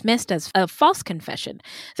been dismissed as a false confession.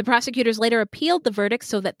 The prosecutors later appealed the verdict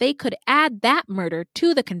so that they could add that murder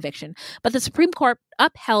to the conviction, but the Supreme Court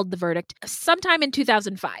upheld the verdict sometime in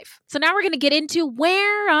 2005. So now we're going to get into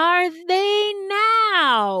where are they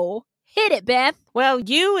now? Hit it, Beth. Well,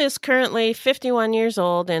 Yoo is currently 51 years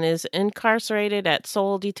old and is incarcerated at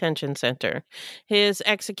Seoul Detention Center. His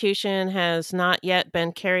execution has not yet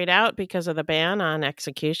been carried out because of the ban on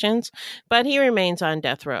executions, but he remains on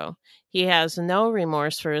death row. He has no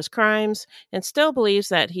remorse for his crimes and still believes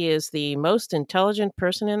that he is the most intelligent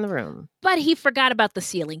person in the room. But he forgot about the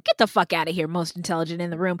ceiling. Get the fuck out of here, most intelligent in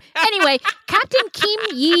the room. Anyway, Captain Kim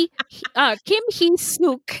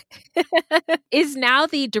Hee-suk is now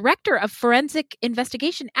the director of forensic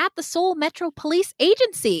investigation at the Seoul Metro Police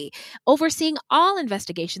Agency, overseeing all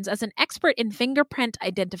investigations as an expert in fingerprint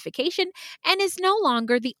identification, and is no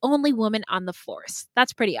longer the only woman on the force.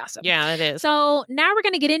 That's pretty awesome. Yeah, it is. So now we're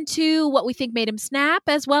going to get into what we think made him snap,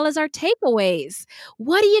 as well as our takeaways.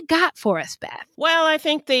 What do you got for us, Beth? Well, I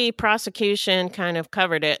think the prosecution kind of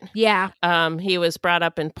covered it. Yeah. He was brought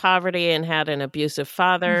up in poverty and had an abusive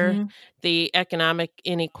father. Mm-hmm. The economic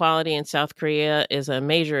inequality in South Korea is a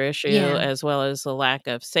major issue, as well as the lack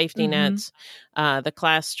of safety nets, the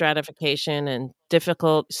class stratification and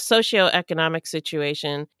difficult socioeconomic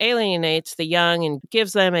situation alienates the young and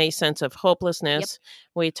gives them a sense of hopelessness. Yep.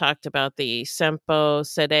 We talked about the Sempo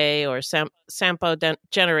Sede or Sampo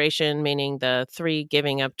generation, meaning the 3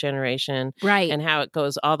 giving up generation, right? And how it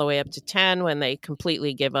goes all the way up to 10 when they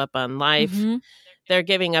completely give up on life. Mm-hmm. They're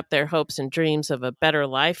giving up their hopes and dreams of a better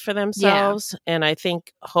life for themselves. Yeah. And I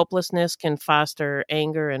think hopelessness can foster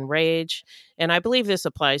anger and rage. And I believe this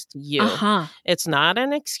applies to you. It's not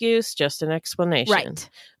an excuse, just an explanation. Right.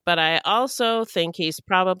 But I also think he's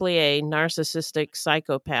probably a narcissistic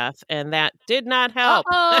psychopath, and that did not help.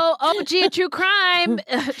 OG True Crime.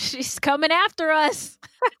 She's coming after us.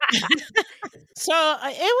 So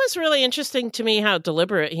it was really interesting to me how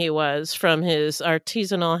deliberate he was, from his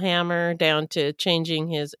artisanal hammer down to changing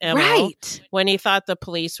his MO. Right. When he thought the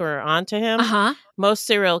police were onto him. Most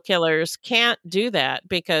serial killers can't do that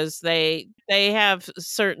because they have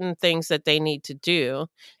certain things that they need to do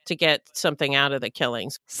to get something out of the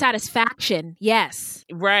killings. Satisfaction, yes.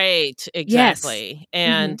 Right, exactly. Yes.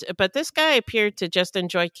 And but this guy appeared to just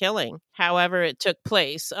enjoy killing, however it took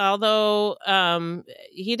place. Although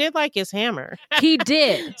he did like his hammer. He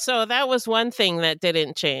did. So that was one thing that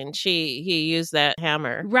didn't change. He used that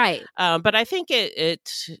hammer. Right. But I think it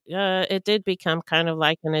did become kind of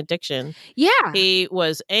like an addiction. Yeah. He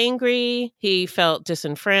was angry. He felt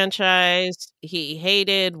disenfranchised. He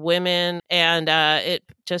hated women, and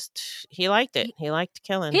he liked it. He liked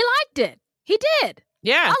killing. He liked it. He did.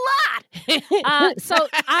 Yeah. A lot. So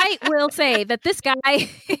I will say that this guy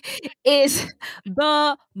is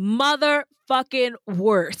the motherfucking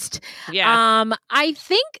worst. Yeah. I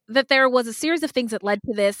think that there was a series of things that led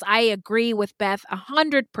to this. I agree with Beth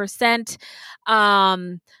 100%.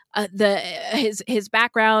 His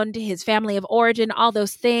background, his family of origin, all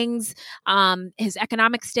those things, his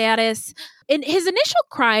economic status. And his initial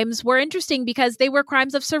crimes were interesting because they were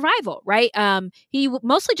crimes of survival, right? He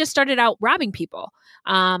mostly just started out robbing people.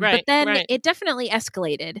 But then it definitely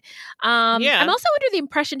escalated. I'm also under the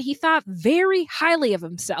impression he thought very highly of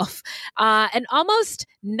himself and almost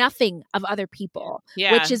nothing of other people,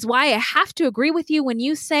 which is why I have to agree with you when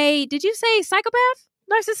you say, did you say psychopath?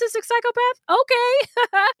 narcissistic psychopath.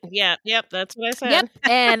 Okay. Yep, that's what I said. Yep,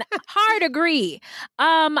 and hard agree.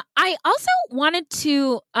 I also wanted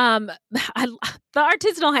to the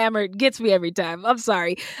artisanal hammer gets me every time. I'm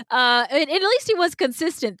sorry. At least he was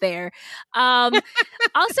consistent there. Also,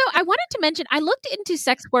 I wanted to mention I looked into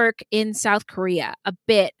sex work in South Korea a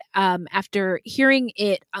bit after hearing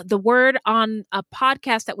it. The word on a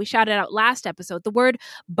podcast that we shouted out last episode, the word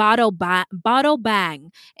bado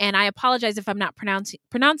bang, and I apologize if I'm not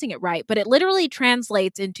pronouncing it right, but it literally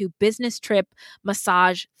translates into business trip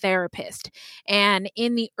massage therapist. And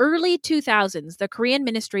in the early 2000s, the Korean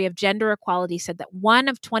Ministry of Gender Equality said that 1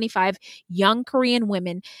 of 25 young Korean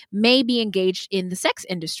women may be engaged in the sex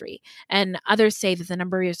industry. And others say that the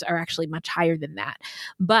numbers are actually much higher than that.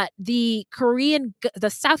 But the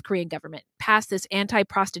South Korean government passed this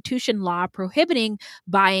anti-prostitution law prohibiting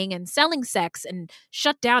buying and selling sex and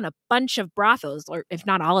shut down a bunch of brothels, or if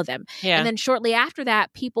not all of them. Yeah. And then shortly after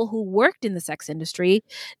that, people who worked in the sex industry,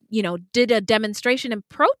 did a demonstration and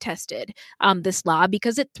protested this law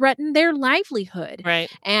because it threatened their livelihood.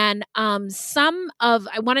 Right. And I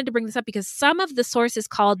wanted to bring this up because some of the sources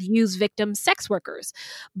called Yoo's victims sex workers,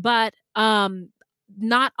 but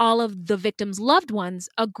not all of the victims' loved ones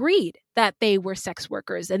agreed that they were sex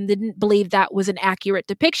workers and didn't believe that was an accurate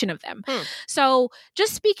depiction of them. So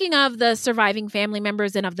just speaking of the surviving family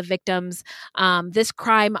members and of the victims, this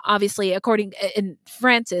crime, obviously, according in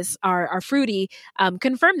Francis, our Fruity,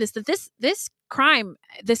 confirmed that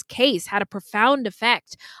this case had a profound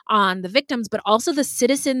effect on the victims, but also the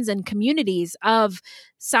citizens and communities of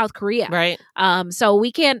South Korea. Right. So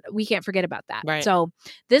we can't forget about that. Right. So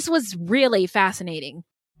this was really fascinating.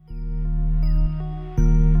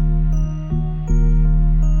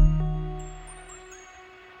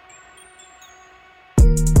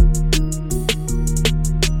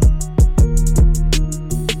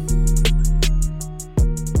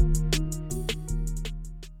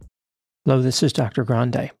 Hello, this is Dr.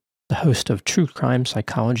 Grande, the host of True Crime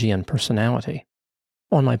Psychology and Personality.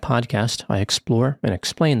 On my podcast, I explore and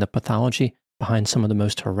explain the pathology behind some of the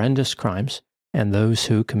most horrendous crimes and those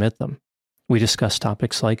who commit them. We discuss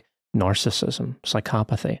topics like narcissism,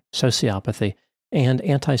 psychopathy, sociopathy, and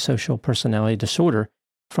antisocial personality disorder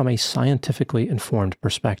from a scientifically informed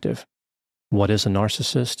perspective. What is a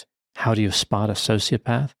narcissist? How do you spot a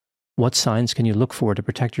sociopath? What signs can you look for to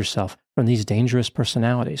protect yourself from these dangerous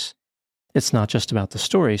personalities? It's not just about the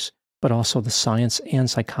stories, but also the science and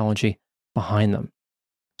psychology behind them.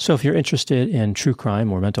 So if you're interested in true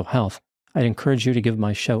crime or mental health, I'd encourage you to give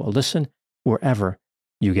my show a listen wherever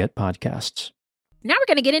you get podcasts. Now we're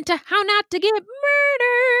going to get into how not to get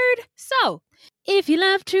murdered. So, if you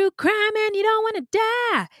love true crime and you don't want to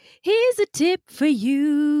die, here's a tip for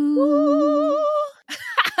you.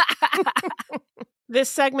 This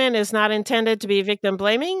segment is not intended to be victim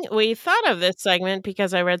blaming. We thought of this segment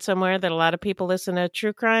because I read somewhere that a lot of people listen to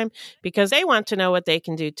true crime because they want to know what they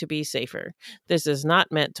can do to be safer. This is not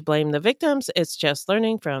meant to blame the victims. It's just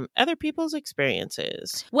learning from other people's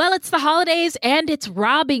experiences. Well, it's the holidays and it's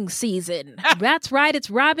robbing season. That's right. It's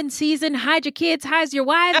robbing season. Hide your kids, hide your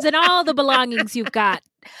wives, and all the belongings you've got.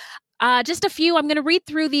 Just a few. I'm going to read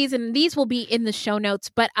through these, and these will be in the show notes,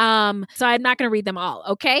 but so I'm not going to read them all,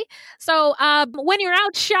 okay? So when you're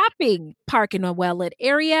out shopping, park in a well-lit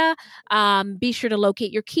area. Be sure to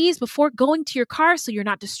locate your keys before going to your car so you're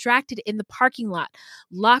not distracted in the parking lot.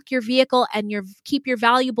 Lock your vehicle and keep your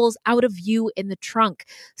valuables out of view in the trunk.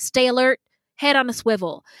 Stay alert. Head on a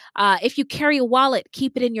swivel. If you carry a wallet,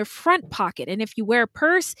 keep it in your front pocket. And if you wear a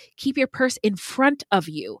purse, keep your purse in front of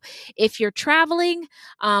you. If you're traveling,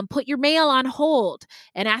 put your mail on hold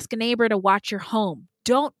and ask a neighbor to watch your home.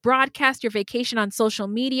 Don't broadcast your vacation on social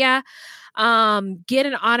media. Get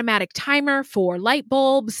an automatic timer for light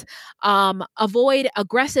bulbs. Avoid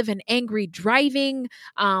aggressive and angry driving.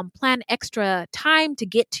 Plan extra time to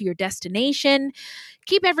get to your destination.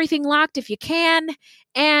 Keep everything locked if you can.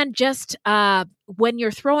 And just when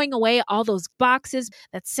you're throwing away all those boxes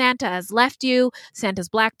that Santa has left you, Santa's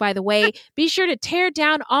black, by the way, be sure to tear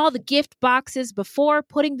down all the gift boxes before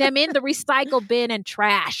putting them in the recycle bin and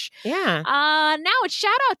trash. Yeah. Now it's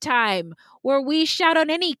shout out time, where we shout out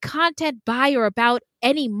any content by or about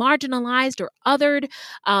any marginalized or othered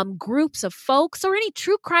groups of folks or any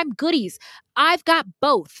true crime goodies. I've got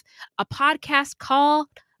both. A podcast called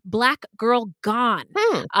Black Girl Gone.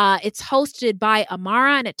 It's hosted by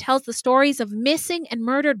Amara, and it tells the stories of missing and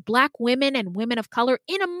murdered Black women and women of color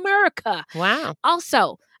in America. Wow.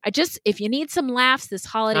 Also, if you need some laughs this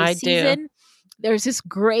holiday season, there's this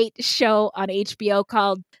great show on HBO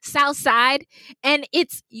called South Side. And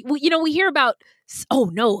it's, you know, we hear about, oh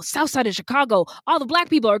no, South Side of Chicago, all the black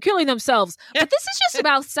people are killing themselves. But this is just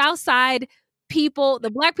about South Side people,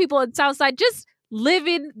 the black people in South Side, just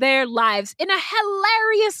living their lives in a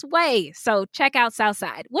hilarious way. So check out South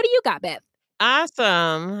Side. What do you got, Beth?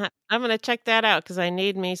 Awesome. I'm going to check that out because I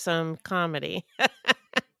need me some comedy.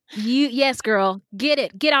 Yes, girl. Get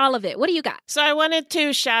it. Get all of it. What do you got? So I wanted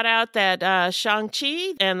to shout out that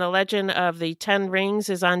Shang-Chi and the Legend of the Ten Rings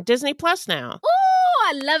is on Disney Plus now. Oh,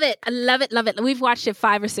 I love it. I love it. Love it. We've watched it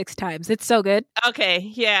 5 or 6 times. It's so good. Okay,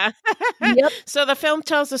 yeah. Yep. So the film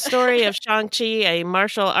tells the story of Shang-Chi, a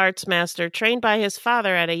martial arts master trained by his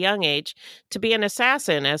father at a young age to be an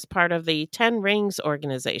assassin as part of the Ten Rings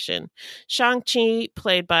organization. Shang-Chi,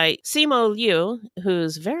 played by Simu Liu,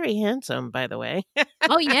 who's very handsome, by the way.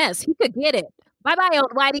 Oh, yes. He could get it. Bye-bye,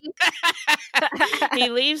 old Whitey. He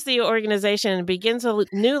leaves the organization and begins a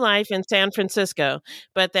new life in San Francisco,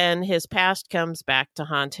 but then his past comes back to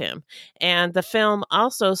haunt him. And the film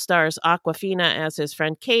also stars Awkwafina as his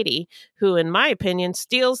friend Katie, who, in my opinion,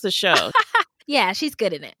 steals the show. Yeah, she's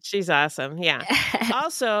good in it. She's awesome. Yeah.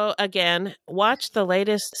 Also, again, watch the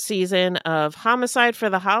latest season of Homicide for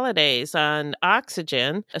the Holidays on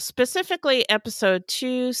Oxygen, specifically episode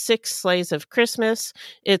 2, 6 Slays of Christmas.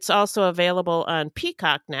 It's also available on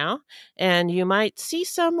Peacock now, and you might see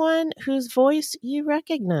someone whose voice you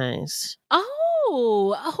recognize.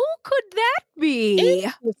 Oh, who could that be?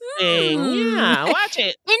 Interesting. Yeah, watch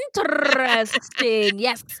it. Interesting.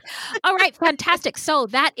 Yes. All right, fantastic. So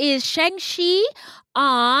that is Shang-Chi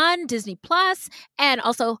on Disney Plus, and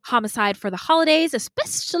also Homicide for the Holidays,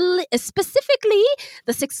 specifically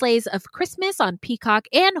the 6 Slays of Christmas on Peacock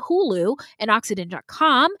and Hulu and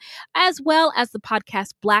Oxygen.com, as well as the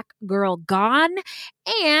podcast Black Girl Gone,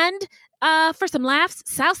 and for some laughs,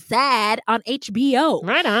 South Side on HBO.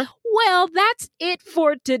 Right on. Well, that's it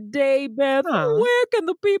for today, Beth. Where can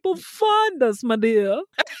the people find us, my dear?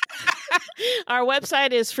 Our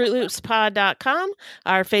website is fruitloopspod.com.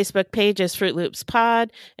 Our Facebook page is Fruit Loops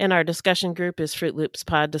Pod, and our discussion group is Fruit Loops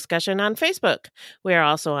Pod Discussion on Facebook. We are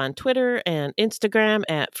also on Twitter and Instagram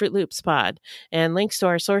at Fruit Loops Pod, and links to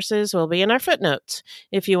our sources will be in our footnotes.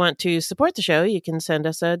 If you want to support the show, you can send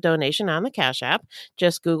us a donation on the Cash App.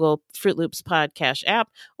 Just Google Fruit Loops Pod Cash App,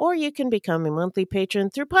 or you can become a monthly patron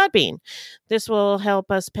through Podbean. This will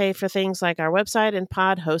help us pay for things like our website and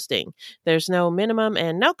pod hosting. There's no minimum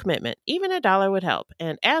and no commitment. Even $1 would help.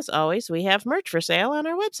 And as always, we have merch for sale on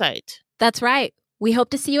our website. That's right. We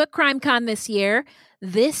hope to see you at CrimeCon this year.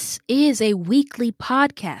 This is a weekly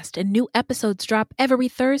podcast, and new episodes drop every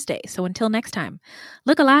Thursday. So until next time,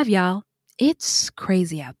 look alive, y'all. It's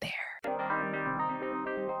crazy out there.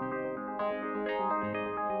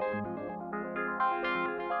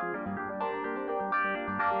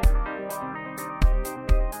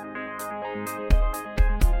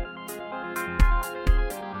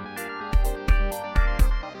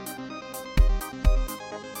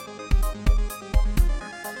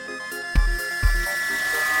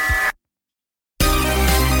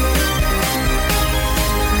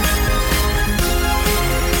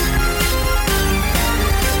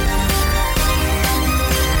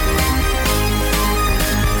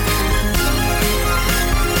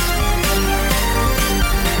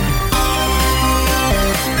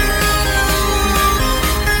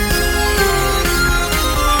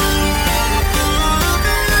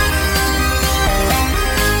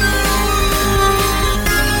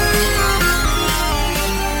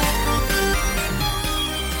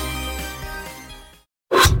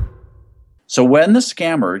 So when the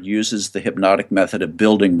scammer uses the hypnotic method of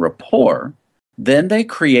building rapport, then they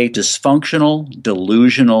create dysfunctional,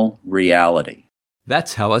 delusional reality.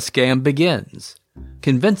 That's how a scam begins,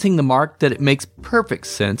 convincing the mark that it makes perfect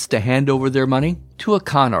sense to hand over their money to a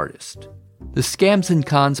con artist. The Scams and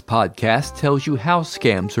Cons podcast tells you how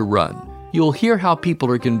scams are run. You'll hear how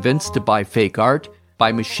people are convinced to buy fake art,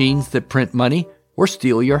 buy machines that print money, or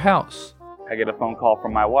steal your house. I get a phone call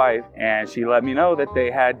from my wife, and she let me know that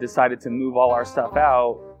they had decided to move all our stuff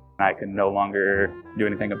out. I could no longer do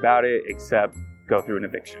anything about it except go through an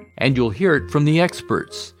eviction. And you'll hear it from the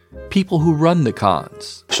experts, people who run the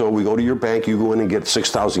cons. So we go to your bank, you go in and get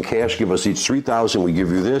 $6,000 cash, give us each $3,000, we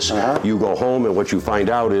give you this. You go home, and what you find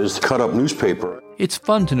out is cut up newspaper. It's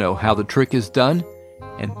fun to know how the trick is done,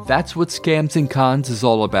 and that's what Scams and Cons is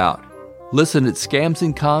all about. Listen at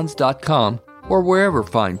scamsandcons.com or wherever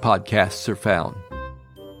fine podcasts are found.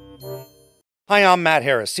 Hi, I'm Matt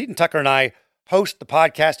Harris. Seton Tucker and I host the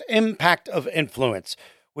podcast Impact of Influence,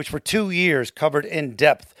 which for 2 years covered in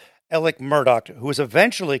depth Alec Murdaugh, who was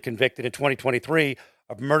eventually convicted in 2023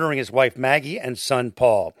 of murdering his wife Maggie and son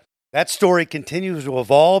Paul. That story continues to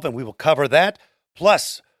evolve, and we will cover that.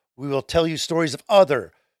 Plus, we will tell you stories of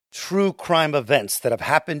other true crime events that have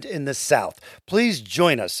happened in the South. Please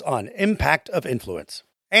join us on Impact of Influence.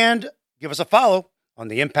 And give us a follow on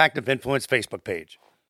the Impact of Influence Facebook page.